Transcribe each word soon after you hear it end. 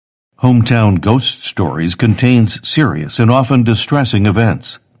Hometown Ghost Stories contains serious and often distressing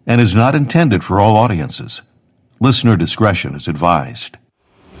events and is not intended for all audiences. Listener discretion is advised.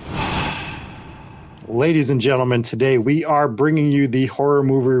 Ladies and gentlemen, today we are bringing you the horror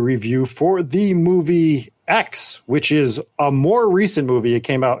movie review for the movie X, which is a more recent movie. It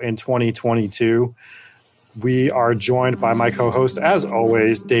came out in 2022. We are joined by my co-host, as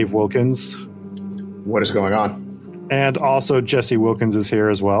always, Dave Wilkins. What is going on? And also Jesse Wilkins is here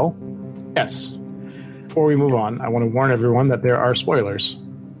as well. Yes. Before we move on, I want to warn everyone that there are spoilers.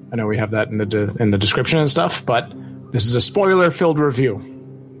 I know we have that in the description and stuff, but this is a spoiler-filled review.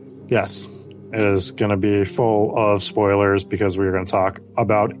 Yes, it is going to be full of spoilers because we're going to talk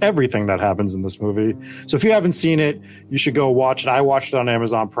about everything that happens in this movie. So if you haven't seen it, you should go watch it. I watched it on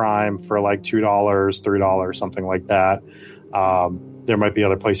Amazon Prime for like $2, $3, something like that. There might be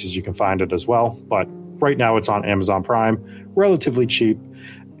other places you can find it as well, but right now it's on Amazon Prime, relatively cheap.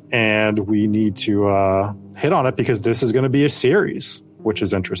 And we need to hit on it because this is going to be a series, which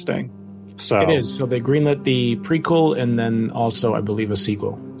is interesting. So it is. So they greenlit the prequel and then also, I believe, a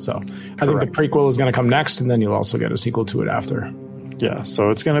sequel. So I think the prequel is going to come next, and then you'll also get a sequel to it after. Yeah, so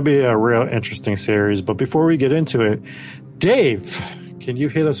it's going to be a real interesting series. But before we get into it, Dave, can you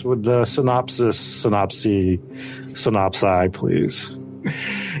hit us with the synopsi, please?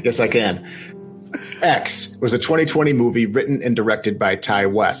 Yes, I can. X was a 2020 movie written and directed by Ty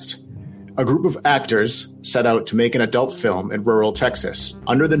West. A group of actors set out to make an adult film in rural Texas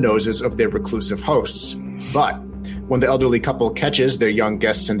under the noses of their reclusive hosts. But when the elderly couple catches their young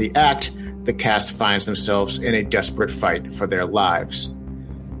guests in the act, the cast finds themselves in a desperate fight for their lives.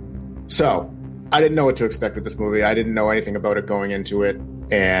 So, I didn't know what to expect with this movie. I didn't know anything about it going into it.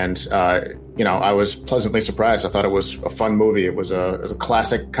 And, I was pleasantly surprised. I thought it was a fun movie. It was a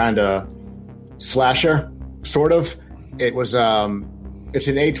classic kind of slasher, sort of. It was it's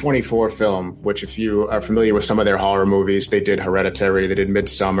an A24 film, which if you are familiar with some of their horror movies, they did Hereditary, they did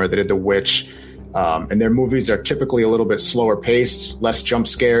Midsommar, they did The Witch, and their movies are typically a little bit slower paced, less jump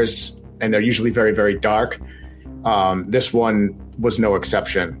scares, and they're usually very, very dark. This one was no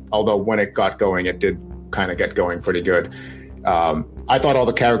exception, although when it got going, it did kind of get going pretty good. I thought all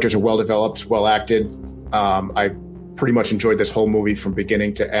the characters are well developed, well acted. I pretty much enjoyed this whole movie from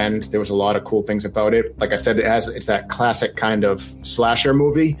beginning to end. There was a lot of cool things about it. Like I said, it's that classic kind of slasher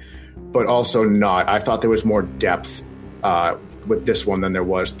movie, but also not. I thought there was more depth with this one than there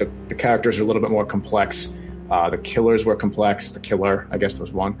was. The characters are a little bit more complex. The killers were complex. The killer, I guess,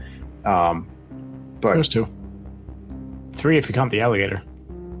 was one. But there's two. Three if you count the alligator.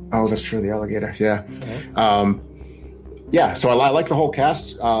 Oh, that's true. The alligator. Yeah. So I like the whole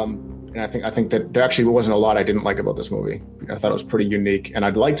cast. And I think that there actually wasn't a lot I didn't like about this movie. I thought it was pretty unique, and I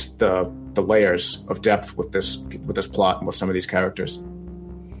liked the layers of depth with this plot and with some of these characters.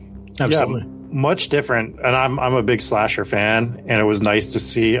 Absolutely, yeah, much different. And I'm a big slasher fan, and it was nice to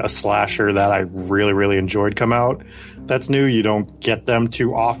see a slasher that I really, really enjoyed come out. That's new. You don't get them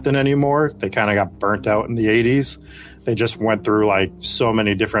too often anymore. They kind of got burnt out in the 80s. They just went through like so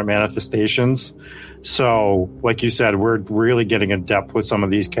many different manifestations. So, like you said, we're really getting in depth with some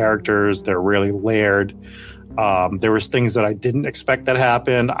of these characters. They're really layered. There was things that I didn't expect that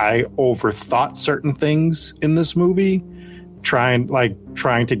happened. I overthought certain things in this movie, trying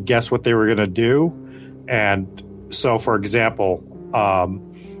to guess what they were going to do. And so, for example,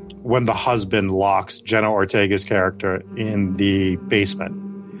 when the husband locks Jenna Ortega's character in the basement,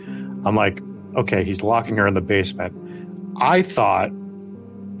 I'm like, okay, he's locking her in the basement. I thought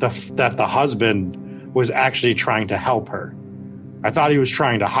that the husband was actually trying to help her. I thought he was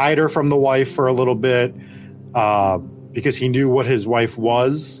trying to hide her from the wife for a little bit because he knew what his wife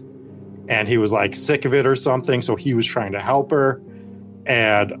was and he was like sick of it or something. So he was trying to help her.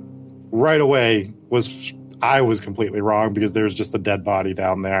 And right away I was completely wrong because there was just a dead body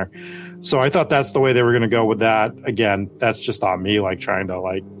down there. So I thought that's the way they were going to go with that. Again, that's just on me, like trying to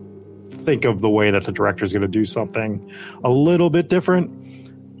like think of the way that the director's going to do something a little bit different.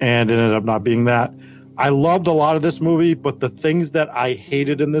 And it ended up not being that. I loved a lot of this movie, but the things that I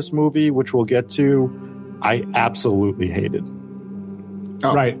hated in this movie, which we'll get to, I absolutely hated.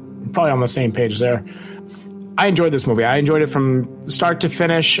 Oh. Right. Probably on the same page there. I enjoyed this movie. I enjoyed it from start to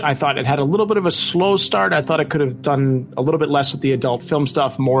finish. I thought it had a little bit of a slow start. I thought it could have done a little bit less with the adult film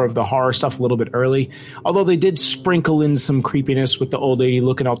stuff, more of the horror stuff a little bit early. Although they did sprinkle in some creepiness with the old lady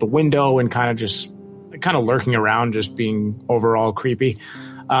looking out the window and kind of lurking around, just being overall creepy.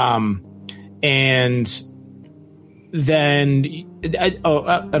 And then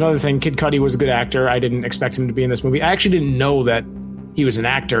another thing, Kid Cudi was a good actor. I didn't expect him to be in this movie. I actually didn't know that he was an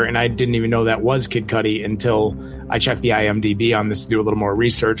actor, and I didn't even know that was Kid Cudi until I checked the IMDb on this to do a little more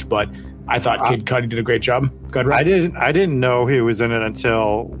research, but I thought Kid Cudi did a great job. Good, right? I didn't know he was in it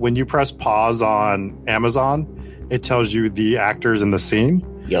until when you press pause on Amazon, it tells you the actors in the scene.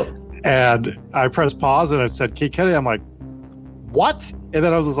 Yep. And I pressed pause and it said Kid Cudi. I'm like, what? And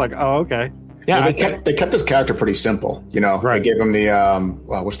then I was just like, oh, okay. Yeah, they kept his character pretty simple. You know, right. They gave him the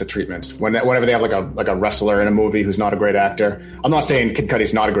what's the treatment? Whenever they have like a wrestler in a movie who's not a great actor. I'm not saying Kid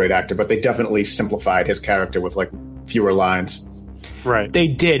Cudi's not a great actor, but they definitely simplified his character with like fewer lines. Right. They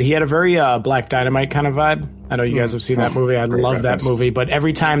did. He had a very Black Dynamite kind of vibe. I know you guys have seen that movie. I love that movie. But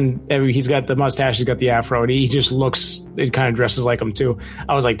every time he's got the mustache, he's got the afro, and he just looks, it kind of dresses like him too.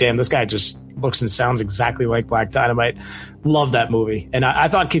 I was like, damn, this guy just looks and sounds exactly like Black Dynamite. Love that movie. And I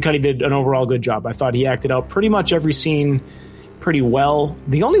thought Kid Cudi did an overall good job. I thought he acted out pretty much every scene pretty well.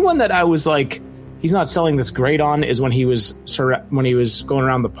 The only one that I was like, he's not selling this great on is when he was going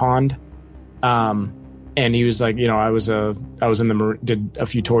around the pond. And he was like, you know, I was did a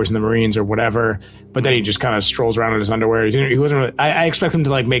few tours in the Marines or whatever, but then he just kind of strolls around in his underwear. He wasn't really, I expect him to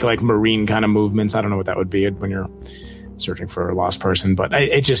like make like Marine kind of movements. I don't know what that would be when you're searching for a lost person, but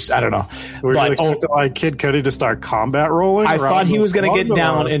I don't know. We're like Kid Cudi to start combat rolling. I thought he was going to get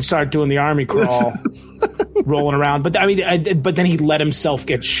down and start doing the army crawl, rolling around. But I mean, but then he let himself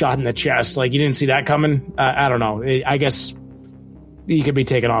get shot in the chest. Like you didn't see that coming. I don't know. I guess you could be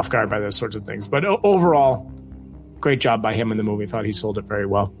taken off guard by those sorts of things. But overall, great job by him in the movie. Thought he sold it very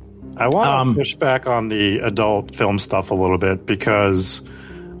well. I want to push back on the adult film stuff a little bit because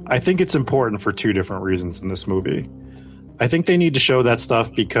I think it's important for two different reasons in this movie. I think they need to show that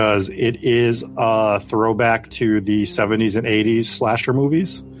stuff because it is a throwback to the 70s and 80s slasher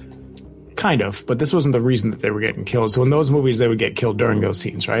movies. Kind of, but this wasn't the reason that they were getting killed. So in those movies, they would get killed during those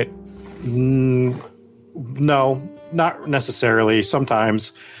scenes, right? No. Not necessarily.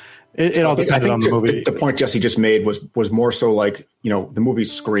 Sometimes it all depends on the movie. The point Jesse just made was more so like, you know, the movie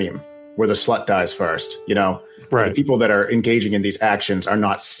Scream, where the slut dies first. You know, right? The people that are engaging in these actions are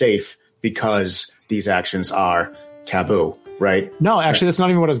not safe because these actions are taboo, right? No, actually, that's not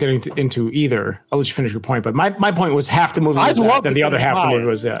even what I was getting into either. I'll let you finish your point. But my point was half the movie was that, then the other half of the movie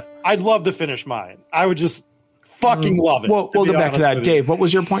was that. I'd love to finish mine. I would just fucking love it. Well, we'll go back to that. Dave, what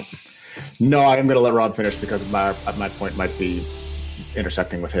was your point? No, I'm going to let Rob finish because my point might be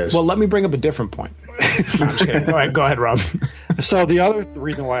intersecting with his. Well, let me bring up a different point. No, I'm just kidding. Go ahead, Rob. So the other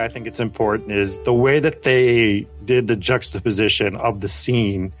reason why I think it's important is the way that they did the juxtaposition of the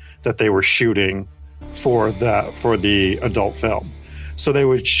scene that they were shooting for the adult film. So they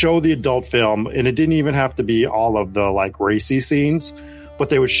would show the adult film, and it didn't even have to be all of the like racy scenes, but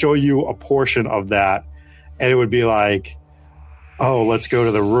they would show you a portion of that, and it would be like, oh, let's go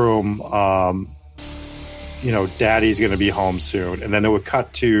to the room. You know, daddy's going to be home soon. And then it would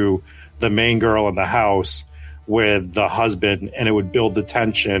cut to the main girl in the house with the husband, and it would build the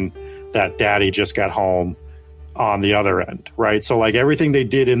tension that daddy just got home on the other end, right? So, like, everything they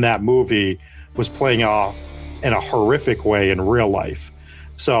did in that movie was playing off in a horrific way in real life.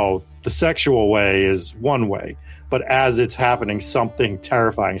 So the sexual way is one way, but as it's happening, something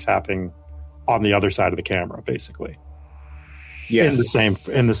terrifying is happening on the other side of the camera, basically. Yeah. In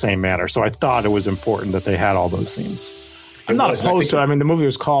the same manner. So I thought it was important that they had all those scenes. I'm not opposed to it. I mean, the movie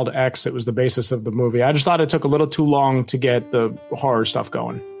was called X. It was the basis of the movie. I just thought it took a little too long to get the horror stuff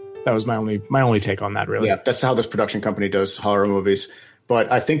going. That was my only take on that, really. Yeah, that's how this production company does horror movies. But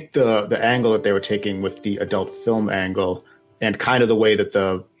I think the angle that they were taking with the adult film angle and kind of the way that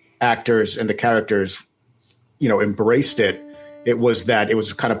the actors and the characters, you know, embraced it, it was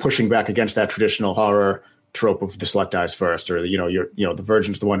kind of pushing back against that traditional horror trope of the slut dies first, or the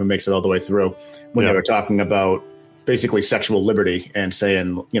virgin's the one who makes it all the way through. When they were talking about basically sexual liberty and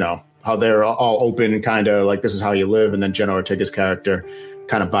saying, you know, how they're all open and kind of like this is how you live, and then Jenna Ortega's character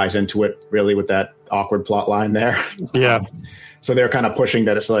kind of buys into it really with that awkward plot line there. Yeah. So they're kind of pushing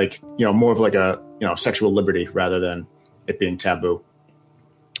that it's like, you know, more of like a, you know, sexual liberty rather than it being taboo.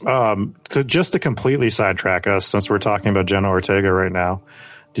 Just to completely sidetrack us, since we're talking about Jenna Ortega right now,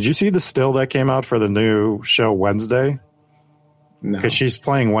 did you see the still that came out for the new show Wednesday? No. Because she's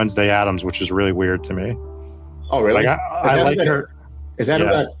playing Wednesday Addams, which is really weird to me. Oh, really? Like, I like her. Is that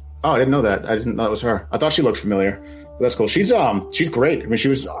that? Oh, I didn't know that. I didn't know that was her. I thought she looked familiar. But that's cool. She's great. I mean, she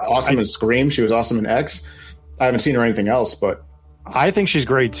was awesome in Scream. She was awesome in X. I haven't seen her anything else, but I think she's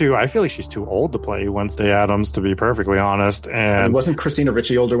great too. I feel like she's too old to play Wednesday Addams, to be perfectly honest. And wasn't Christina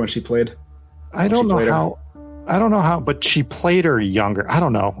Ricci older when she played? I don't know how, but she played her younger. I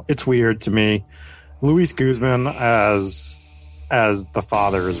don't know. It's weird to me. Luis Guzman as as the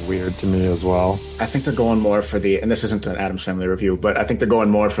father is weird to me as well. I think they're going more for and this isn't an Addams Family review, but I think they're going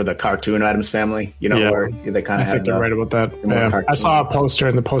more for the cartoon Addams Family, where they kind of I think you're right about that. Yeah. I saw a poster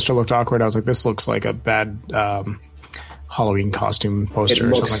and the poster looked awkward. I was like, this looks like a bad Halloween costume poster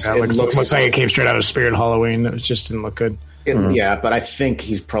or something like that. It looks like it came straight out of Spirit Halloween. It just didn't look good. Yeah, but I think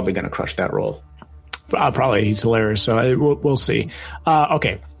he's probably going to crush that role. Probably. He's hilarious. So we'll see.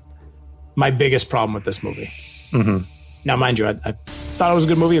 Okay. My biggest problem with this movie. Now, mind you, I thought it was a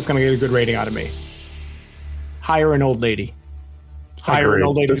good movie. It's going to get a good rating out of me. Hire an old lady. Hire an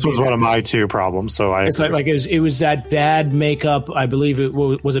old lady. This was one of my two problems. So it's like it was that bad makeup. I believe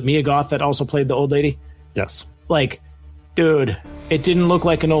was it Mia Goth that also played the old lady? Yes. Like, dude, it didn't look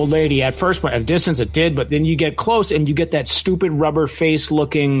like an old lady at first. At a distance, it did, but then you get close and you get that stupid rubber face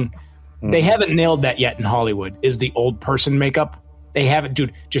looking. They haven't nailed that yet in Hollywood. Is the old person makeup? They haven't,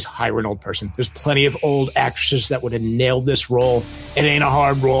 dude. Just hire an old person. There's plenty of old actresses that would have nailed this role. It ain't a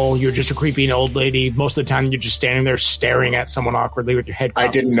hard role. You're just a creepy old lady. Most of the time, you're just standing there staring at someone awkwardly with your head. I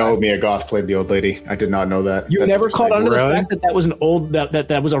didn't know Mia Goth played the old lady. I did not know that. You never caught on to the fact that was an old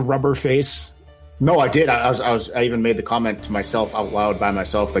that was a rubber face. No, I did. I even made the comment to myself out loud by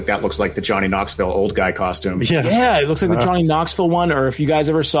myself, like that looks like the Johnny Knoxville old guy costume. Yeah, it looks like the Johnny Knoxville one. Or if you guys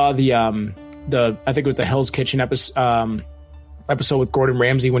ever saw the I think it was the Hell's Kitchen episode with Gordon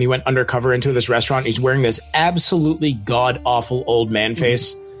Ramsay when he went undercover into this restaurant. He's wearing this absolutely god awful old man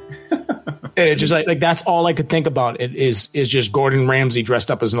face. And it just like that's all I could think about. It is just Gordon Ramsay dressed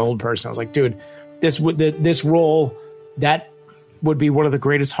up as an old person. I was like, dude, this role that would be one of the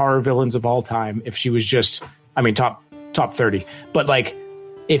greatest horror villains of all time if she was just, I mean, top 30. But like,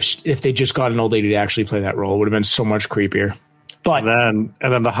 if they just got an old lady to actually play that role, it would have been so much creepier. But and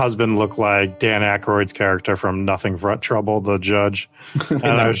then the husband looked like Dan Aykroyd's character from Nothing but Trouble, the judge. And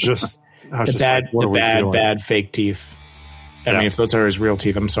I was just bad fake teeth. I mean, if those are his real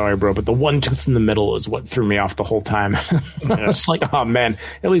teeth, I'm sorry, bro. But the one tooth in the middle is what threw me off the whole time. I was like, oh man,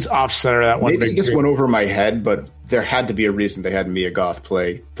 at least off center that one. Maybe this went over my head, but there had to be a reason they had Mia Goth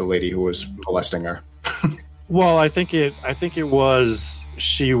play the lady who was molesting her. Well, I think it was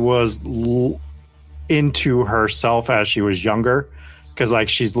she was into herself as she was younger, because like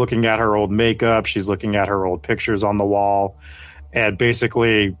she's looking at her old makeup, she's looking at her old pictures on the wall, and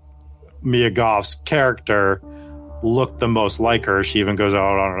basically Mia Goth's character looked the most like her. She even goes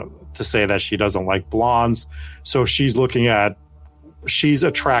out to say that she doesn't like blondes, so she's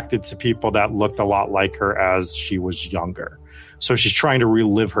attracted to people that looked a lot like her as she was younger. So she's trying to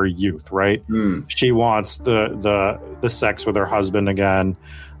relive her youth, right? She wants the sex with her husband again.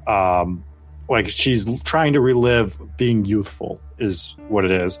 Like she's trying to relive being youthful is what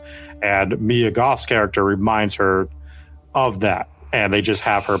it is. And Mia Goth's character reminds her of that. And they just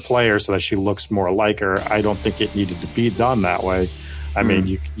have her play her so that she looks more like her. I don't think it needed to be done that way. I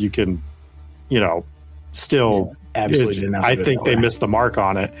mean, you can, still. Yeah, absolutely. I think they missed the mark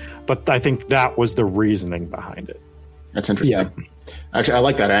on it. But I think that was the reasoning behind it. That's interesting. Yeah. Actually, I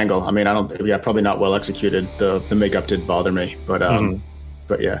like that angle. I mean, probably not well executed. The makeup did bother me,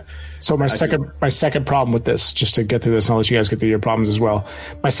 but yeah. So my second problem with this, just to get through this, and I'll let you guys get through your problems as well.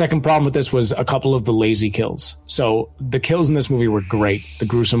 My second problem with this was a couple of the lazy kills. So the kills in this movie were great. The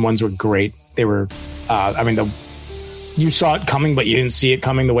gruesome ones were great. They were, you saw it coming, but you didn't see it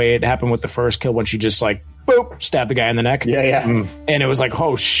coming the way it happened with the first kill when she just like, boop, stabbed the guy in the neck. Yeah. And it was like,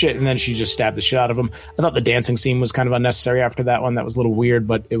 oh shit. And then she just stabbed the shit out of him. I thought the dancing scene was kind of unnecessary after that one. That was a little weird,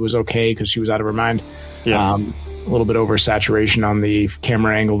 but it was okay because she was out of her mind. Yeah. A little bit oversaturation on the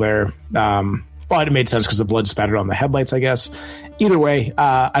camera angle there. But it made sense because the blood spattered on the headlights, I guess. Either way,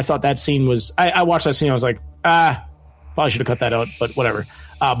 I thought that scene was... I watched that scene, I was like, probably should have cut that out, but whatever.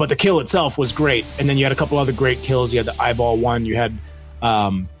 But the kill itself was great. And then you had a couple other great kills. You had the eyeball one. You had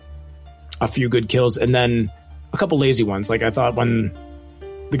a few good kills. And then a couple lazy ones. Like, I thought when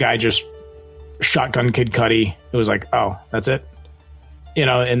the guy just shotgun Kid Cudi, it was like, oh, that's it?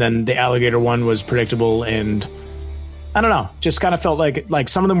 And then the alligator one was predictable, and I don't know, just kind of felt like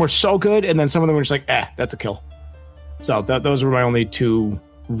some of them were so good, and then some of them were just like, that's a kill. So those were my only two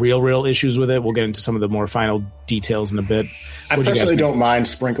real issues with it. We'll get into some of the more final details in a bit. I personally don't mind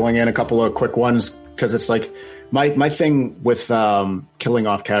sprinkling in a couple of quick ones, because it's like my thing with killing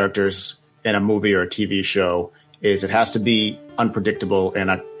off characters in a movie or a TV show is it has to be unpredictable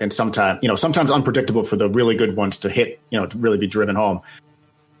and sometimes unpredictable for the really good ones to hit, to really be driven home.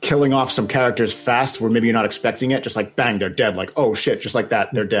 killing off some characters fast where maybe you're not expecting it, just like bang, they're dead. Like, oh shit, just like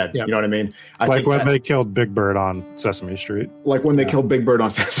that, they're dead. Yep. You know what I mean? I like when they killed Big Bird on Sesame Street. Like when they killed Big Bird on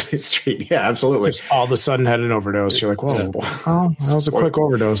Sesame Street. Yeah, absolutely. Just all of a sudden had an overdose. You're like, whoa, oh, that was a quick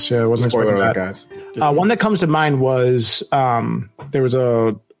overdose. Yeah, I wasn't expecting that. Guys. One that comes to mind was there was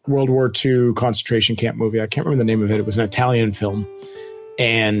a World War II concentration camp movie. I can't remember the name of it. It was an Italian film.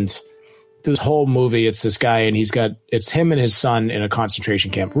 And this whole movie, it's this guy and it's him and his son in a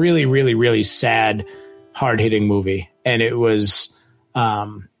concentration camp. Really, really, really sad, hard-hitting movie. And it was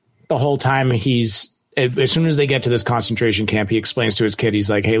the whole time as soon as they get to this concentration camp, he explains to his kid,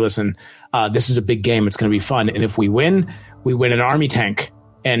 he's like, hey, listen, this is a big game. It's going to be fun. And if we win an army tank.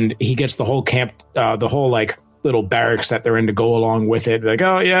 And he gets the whole camp, the whole like little barracks that they're in to go along with it. Like,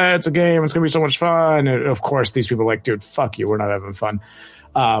 oh yeah, it's a game. It's going to be so much fun. And of course, these people are like, dude, fuck you. We're not having fun.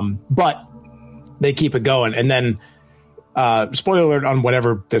 But they keep it going. And then, spoiler alert on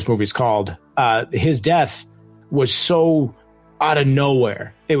whatever this movie's called, his death was so out of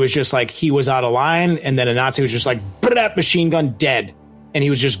nowhere. It was just like he was out of line. And then a Nazi was just like, machine gun dead. And he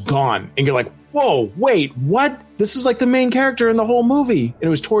was just gone. And you're like, whoa, wait, what? This is like the main character in the whole movie. And it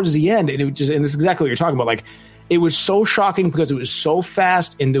was towards the end. And and this is exactly what you're talking about. Like, it was so shocking because it was so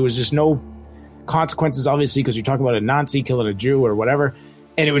fast and there was just no consequences, obviously, because you're talking about a Nazi killing a Jew or whatever.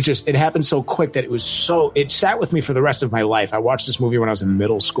 And it happened so quick that it sat with me for the rest of my life. I watched this movie when I was in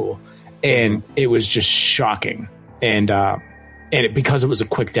middle school and it was just shocking. And because it was a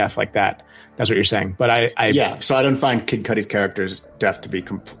quick death like that, that's what you're saying. But so I don't find Kid Cudi's character's death to be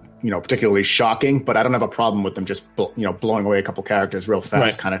particularly shocking, but I don't have a problem with them just blowing away a couple characters real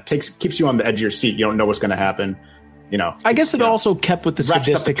fast. Kind of keeps you on the edge of your seat. You don't know what's going to happen. I guess it also kept with the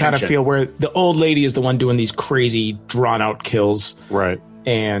sadistic kind of feel where the old lady is the one doing these crazy drawn out kills, right?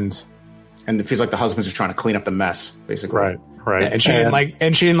 And it feels like the husband's just trying to clean up the mess, basically. Right. And she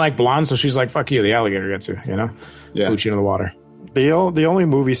didn't like blonde, so she's like, "Fuck you, the alligator gets you," boot you into the water. The only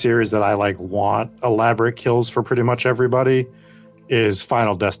movie series that I want elaborate kills for pretty much everybody is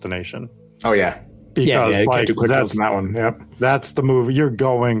Final Destination. Oh yeah. Because that's that one. Yep. That's the movie. You're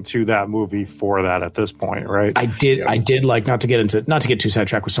going to that movie for that at this point, right? I did like not to get too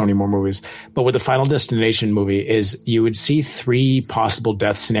sidetracked with so many more movies, but with the Final Destination movie is you would see 3 possible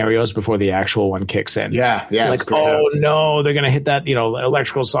death scenarios before the actual one kicks in. Yeah. Like, no, they're gonna hit that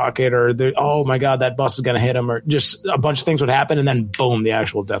electrical socket, or oh my god, that bus is gonna hit them, or just a bunch of things would happen, and then boom, the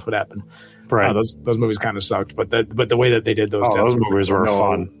actual death would happen. Right. Those movies kind of sucked, but the way that they did those movies were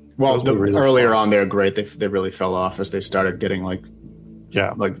fun. Well, earlier on, they're great. They really fell off as they started getting like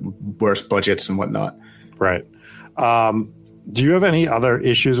worse budgets and whatnot. Right. Do you have any other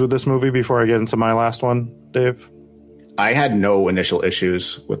issues with this movie before I get into my last one, Dave? I had no initial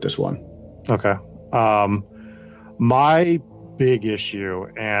issues with this one. Okay. My big issue,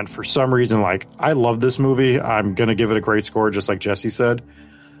 and for some reason, I love this movie. I'm going to give it a great score, just like Jesse said.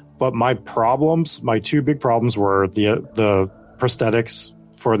 But my 2 big problems were the prosthetics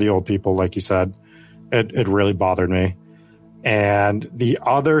for the old people, like you said. It really bothered me. And the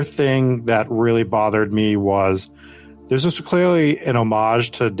other thing that really bothered me was there's just clearly an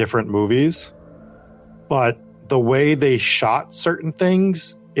homage to different movies, but the way they shot certain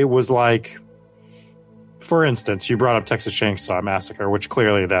things, it was like, for instance, you brought up Texas Chainsaw Massacre, which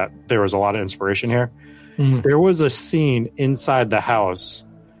clearly that there was a lot of inspiration here. Mm-hmm. There was a scene inside the house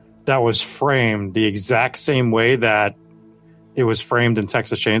that was framed the exact same way that it was framed in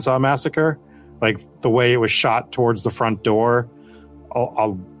Texas Chainsaw Massacre, like the way it was shot towards the front door,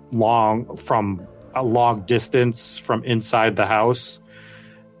 a long distance from inside the house.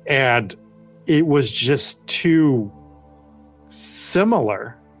 And it was just too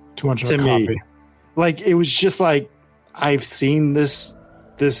similar. Too much of to a me. copy. Like, it was just like, I've seen this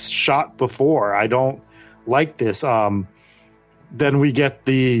shot before. I don't like this. Then we get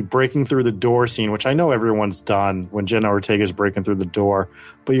the breaking through the door scene, which I know everyone's done when Jenna Ortega's breaking through the door,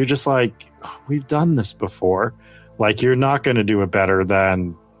 but you're just like, we've done this before. Like, you're not going to do it better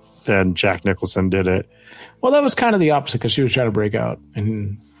than Jack Nicholson did it. Well, that was kind of the opposite because she was trying to break out.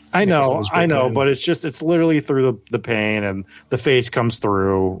 And I know, but it's literally through the pain, and the face comes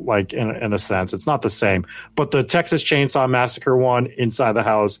through, like, in a sense. It's not the same. But the Texas Chainsaw Massacre one inside the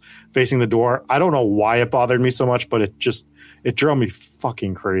house facing the door, I don't know why it bothered me so much, but it drove me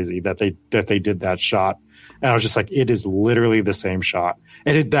fucking crazy that they did that shot. And I was just like, it is literally the same shot.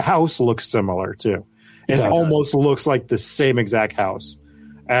 And the house looks similar too. It almost looks like the same exact house.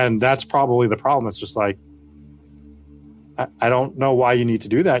 And that's probably the problem. It's just like, I don't know why you need to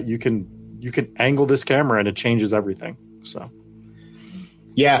do that. You can angle this camera and it changes everything. So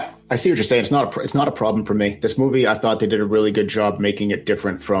Yeah, I see what you're saying. It's not a problem for me. This movie, I thought they did a really good job making it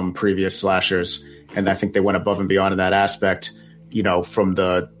different from previous slashers, and I think they went above and beyond in that aspect. You know, from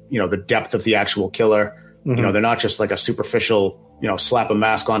the depth of the actual killer. Mm-hmm. You know, they're not just like a superficial, slap a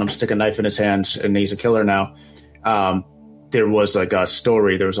mask on him, stick a knife in his hands, and he's a killer now. There was like a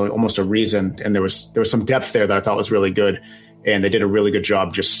story. There was almost a reason, and there was some depth there that I thought was really good. And they did a really good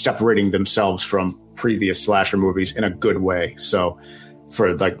job just separating themselves from previous slasher movies in a good way. So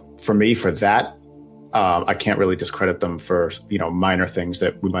for me, for that, I can't really discredit them for, minor things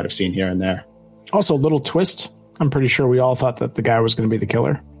that we might have seen here and there. Also, little twist. I'm pretty sure we all thought that the guy was going to be the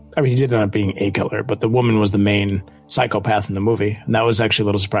killer. I mean, he did end up being a killer, but the woman was the main psychopath in the movie. And that was actually a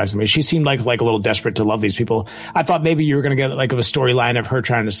little surprising to me. She seemed like a little desperate to love these people. I thought maybe you were going to get like a storyline of her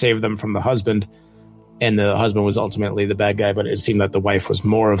trying to save them from the husband. And the husband was ultimately the bad guy, but it seemed that the wife was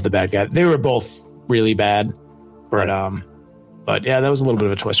more of the bad guy. They were both really bad. Right. But yeah, that was a little bit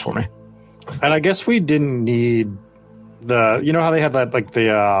of a twist for me. And I guess we didn't need how they had that, like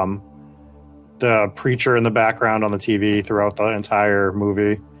the preacher in the background on the TV throughout the entire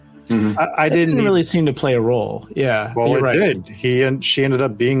movie. Mm-hmm. I didn't really seem to play a role. Yeah. Well, it did. She ended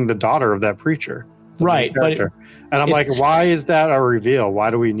up being the daughter of that preacher. Right. And I'm like, why is that a reveal?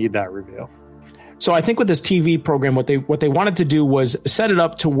 Why do we need that reveal? So I think with this TV program, what they wanted to do was set it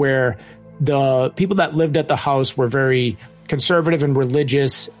up to where the people that lived at the house were very conservative and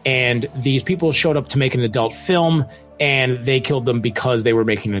religious, and these people showed up to make an adult film, and they killed them because they were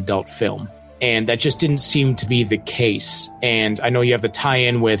making an adult film. And that just didn't seem to be the case. And I know you have the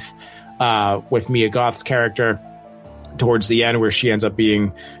tie-in with Mia Goth's character towards the end, where she ends up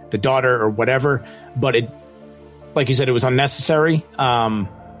being the daughter or whatever. But it, like you said, it was unnecessary.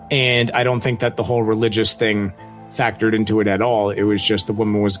 And I don't think that the whole religious thing factored into it at all. It was just the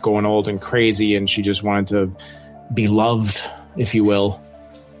woman was going old and crazy, and she just wanted to be loved, if you will.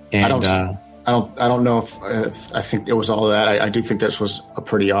 And I don't know if I think it was all of that. I do think this was a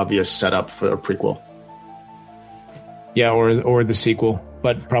pretty obvious setup for a prequel. Yeah, or the sequel,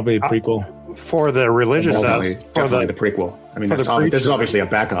 but probably a prequel. For the religious definitely the prequel. I mean, this is obviously a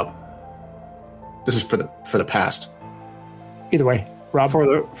backup. This is for the past. Either way, Rob.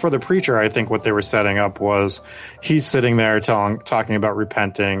 For the preacher, I think what they were setting up was he's sitting there talking about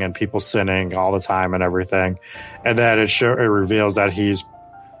repenting and people sinning all the time and everything, and then it reveals that he's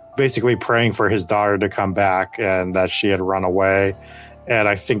basically praying for his daughter to come back and that she had run away. And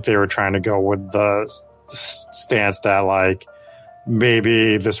I think they were trying to go with the stance that like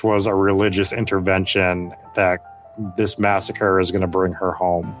maybe this was a religious intervention, that this massacre is going to bring her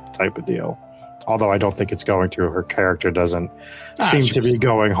home type of deal. Although I don't think it's going to. Her character doesn't seem to be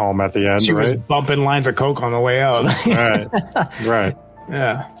going home at the end. She was bumping lines of coke on the way out. Right.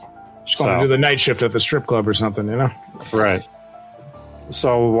 Yeah. She's going to do the night shift at the strip club or something, Right.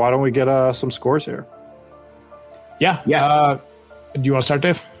 So why don't we get some scores here? Yeah. Do you want to start,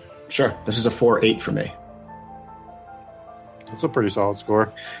 Dave? Sure. This is a 4.8 for me. It's a pretty solid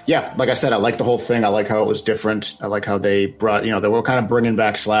score. Yeah, like I said, I like the whole thing. I like how it was different. I like how they brought, they were kind of bringing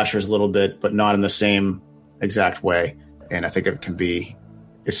back slashers a little bit, but not in the same exact way. And I think it can be,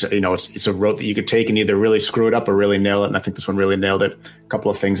 it's a road that you could take and either really screw it up or really nail it. And I think this one really nailed it. A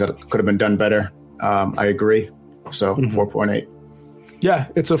couple of things that could have been done better. I agree. So 4.8. Yeah,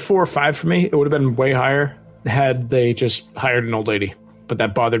 it's a 4 or 5 for me. It would have been way higher had they just hired an old lady. But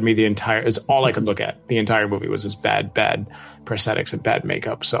that bothered me it's all I could look at. The entire movie was this bad prosthetics and bad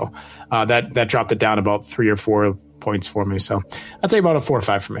makeup. So that dropped it down about 3 or 4 points for me. So I'd say about a 4 or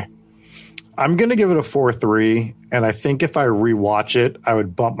 5 for me. I'm going to give it a 4.3. And I think if I rewatch it, I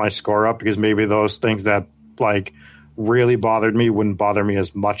would bump my score up, because maybe those things that like really bothered me wouldn't bother me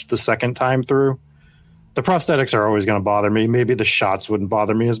as much the second time through. The prosthetics are always going to bother me. Maybe the shots wouldn't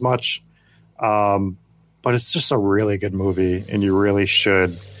bother me as much. But it's just a really good movie, and you really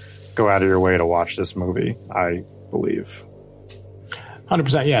should go out of your way to watch this movie, I believe.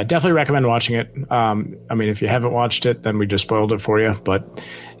 100%. Yeah, definitely recommend watching it. I mean, if you haven't watched it, then we just spoiled it for you, but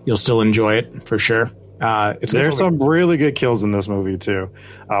you'll still enjoy it for sure. There's some really good kills in this movie, too.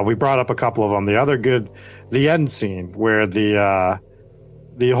 We brought up a couple of them. The end scene where the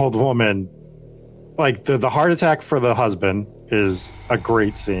old woman, like the heart attack for the husband is a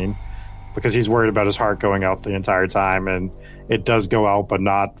great scene, because he's worried about his heart going out the entire time, and it does go out, but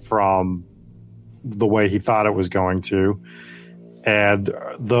not from the way he thought it was going to. And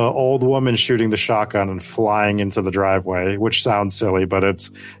the old woman shooting the shotgun and flying into the driveway, which sounds silly, but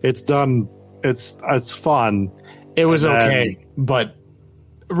it's done. It's fun. It was okay, but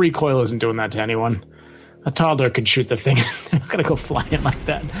recoil isn't doing that to anyone. A toddler could shoot the thing. They're not gonna go flying like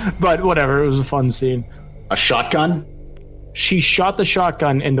that. But whatever, it was a fun scene. A shotgun? She shot the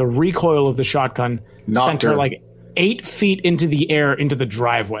shotgun, and the recoil of the shotgun sent her like 8 feet into the air into the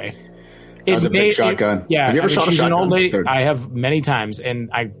driveway. That was a big shotgun. Yeah, have you ever shot a she's shotgun? an old lady. I have many times, and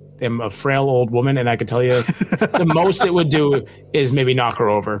I am a frail old woman, and I can tell you the most it would do is maybe knock her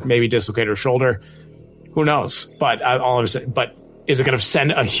over, maybe dislocate her shoulder. Who knows? But is it going to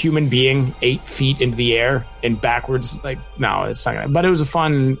send a human being 8 feet into the air and backwards? Like, no, it's not going to. But it was a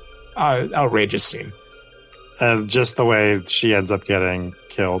fun, outrageous scene. Just the way she ends up getting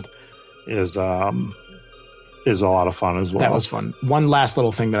killed is a lot of fun as well. That was fun. One last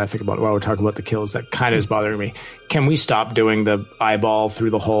little thing that I think about while we're talking about the kills that kind of is bothering me. Can we stop doing the eyeball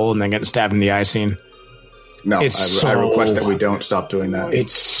through the hole and then getting stabbed in the eye scene? No, I request that we don't stop doing that.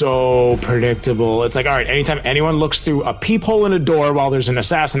 It's so predictable. It's like, all right, anytime anyone looks through a peephole in a door while there's an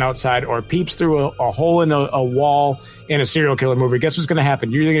assassin outside, or peeps through a hole in a wall in a serial killer movie, guess what's going to happen?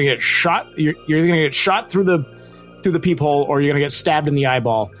 You're either going to get shot. You're either going to get shot through the peephole, or you're going to get stabbed in the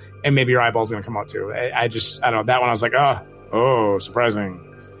eyeball, and maybe your eyeball's going to come out too. I don't know. That one I was like, oh, surprising.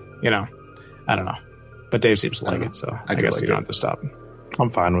 You know, I don't know. But Dave seems to like it, so I guess you don't have to stop.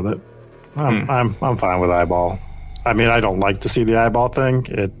 I'm fine with it. I'm fine with eyeball. I mean, I don't like to see the eyeball thing.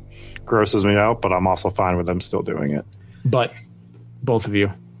 It grosses me out, but I'm also fine with them still doing it. But both of you,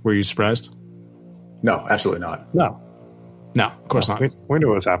 were you surprised? No, absolutely not. No, of course not. We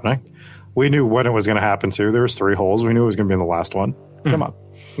knew it was happening. We knew when it was going to happen too. There was 3 holes. We knew it was going to be in the last one. Come on.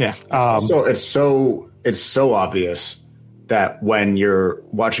 Yeah. So it's so obvious that when you're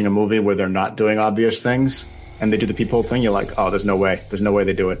watching a movie where they're not doing obvious things and they do the peephole thing, you're like, oh, there's no way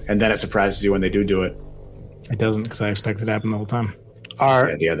they do it. And then it surprises you when they do it. It doesn't, because I expect it to happen the whole time. That's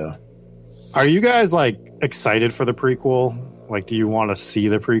the idea, though. Are you guys like excited for the prequel? Like, do you want to see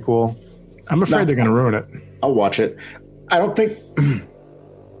the prequel? I'm afraid they're going to ruin it. I'll watch it. I don't think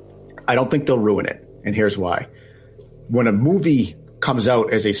they'll ruin it. And here's why. When a movie comes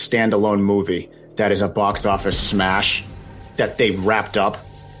out as a standalone movie that is a box office smash that they wrapped up,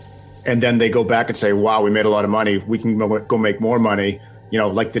 and then they go back and say, wow, we made a lot of money, we can go make more money,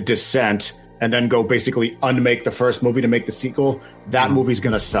 like The Descent, and then go basically unmake the first movie to make the sequel, that movie's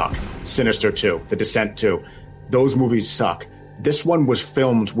going to suck. Sinister 2, The Descent 2. Those movies suck. This one was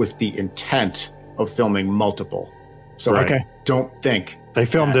filmed with the intent of filming multiple. So I don't think... They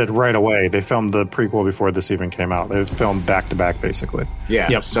filmed it right away. They filmed the prequel before this even came out. They filmed back-to-back, basically. Yeah,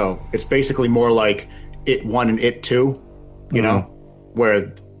 yep. So it's basically more like It 1 and It 2,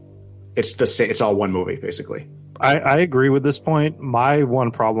 where it's all one movie, basically. I agree with this point. My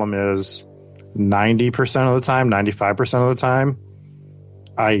one problem is 90% of the time, 95% of the time,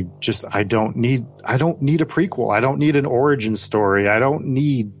 I don't need a prequel. I don't need an origin story. I don't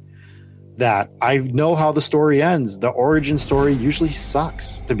need that. I know how the story ends. The origin story usually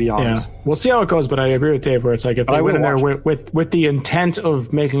sucks, to be honest. Yeah. We'll see how it goes, but I agree with Dave where it's like if they went in there with the intent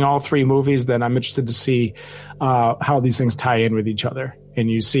of making all 3 movies, then I'm interested to see how these things tie in with each other. And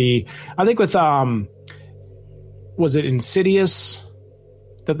you see, I think with was it Insidious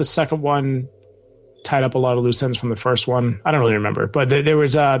that the second one tied up a lot of loose ends from the first one? I don't really remember, but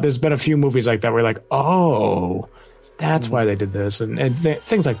there's been a few movies like that where you're like, oh, that's why they did this, and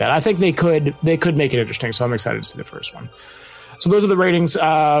things like that. I think they could make it interesting, so I'm excited to see the first one. So those are the ratings.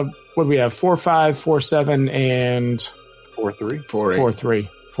 What do we have? 4.5, 4.7, and 4.3. 4.8.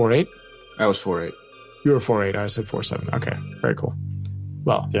 4.8. I was 4.8. You were 4.8. I said 4.7. Okay, very cool.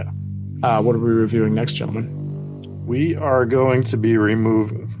 Well, yeah. What are we reviewing next, gentlemen? We are going to be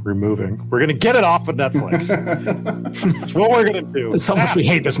removing. We're going to get it off of Netflix. That's what we're going to do. That's how much we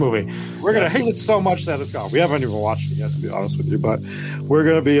hate this movie. We're going to hate it so much that it's gone. We haven't even watched it yet, to be honest with you. But we're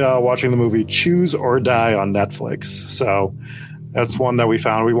going to be watching the movie Choose or Die on Netflix. So that's one that we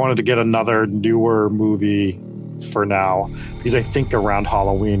found. We wanted to get another newer movie for now, because I think around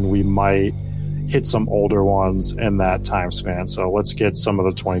Halloween we might hit some older ones in that time span. So let's get some of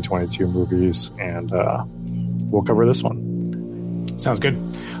the 2022 movies, and we'll cover this one. Sounds good.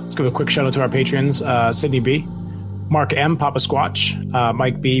 Let's give a quick shout out to our patrons: Sydney B, Mark M, Papa Squatch,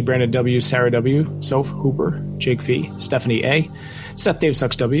 Mike B, Brandon W, Sarah W, Soph Hooper, Jake V, Stephanie A, Seth Dave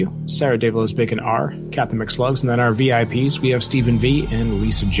Sucks W, Sarah Dave Lowe's Bacon R, Captain McSlugs, and then our VIPs, we have Stephen V and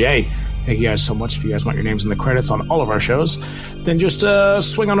Lisa J. Thank you guys so much. If you guys want your names in the credits on all of our shows, then just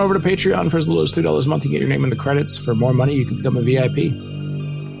swing on over to Patreon for as little as $3 a month. You get your name in the credits. For more money, you can become a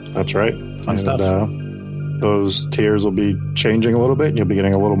VIP. That's right. Fun stuff. Those tiers will be changing a little bit, and you'll be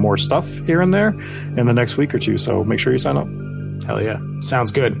getting a little more stuff here and there in the next week or two. So make sure you sign up. Hell yeah.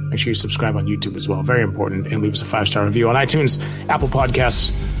 Sounds good. Make sure you subscribe on YouTube as well. Very important. And leave us a 5-star review on iTunes, Apple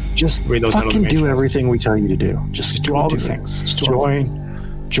Podcasts. Just read those do everything we tell you to do. Just do all the things.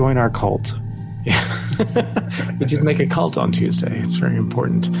 Join our cult. We did make a cult on Tuesday. It's very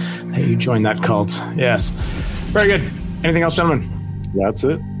important that you join that cult. Yes. Very good. Anything else, gentlemen? That's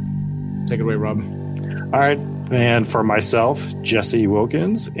it. Take it away, Rob. All right. And for myself, Jesse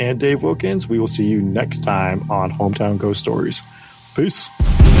Wilkins, and Dave Wilkins, we will see you next time on Hometown Ghost Stories. Peace.